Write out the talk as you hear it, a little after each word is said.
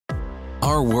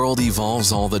Our world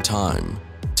evolves all the time.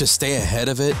 To stay ahead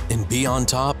of it and be on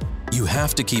top, you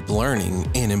have to keep learning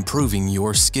and improving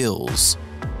your skills.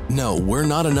 No, we're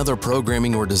not another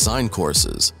programming or design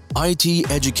courses. IT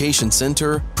Education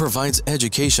Center provides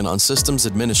education on systems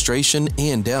administration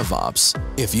and DevOps.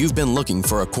 If you've been looking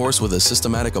for a course with a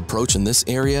systematic approach in this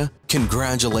area,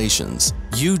 congratulations,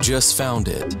 you just found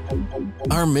it.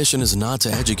 Our mission is not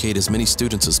to educate as many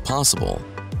students as possible.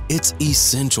 It's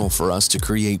essential for us to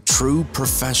create true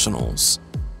professionals.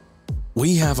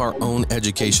 We have our own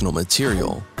educational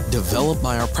material developed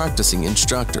by our practicing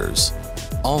instructors.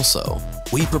 Also,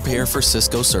 we prepare for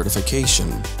Cisco certification.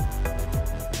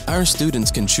 Our students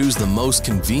can choose the most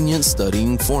convenient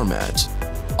studying format.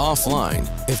 Offline,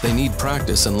 if they need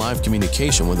practice and live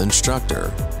communication with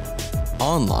instructor.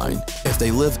 Online, if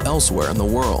they live elsewhere in the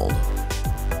world.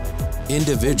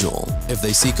 Individual, if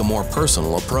they seek a more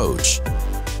personal approach.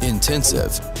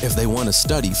 Intensive, if they want to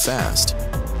study fast.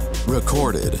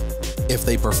 Recorded, if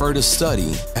they prefer to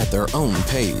study at their own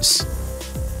pace.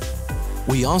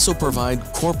 We also provide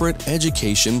corporate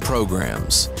education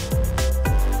programs.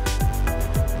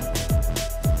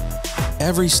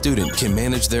 Every student can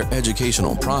manage their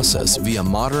educational process via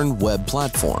modern web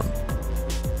platform.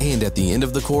 And at the end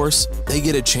of the course, they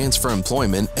get a chance for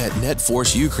employment at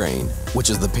NetForce Ukraine, which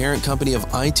is the parent company of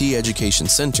IT Education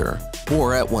Center,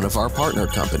 or at one of our partner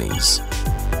companies.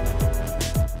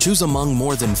 Choose among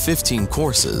more than 15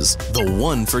 courses the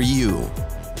one for you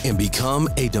and become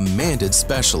a demanded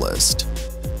specialist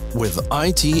with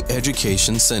IT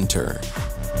Education Center.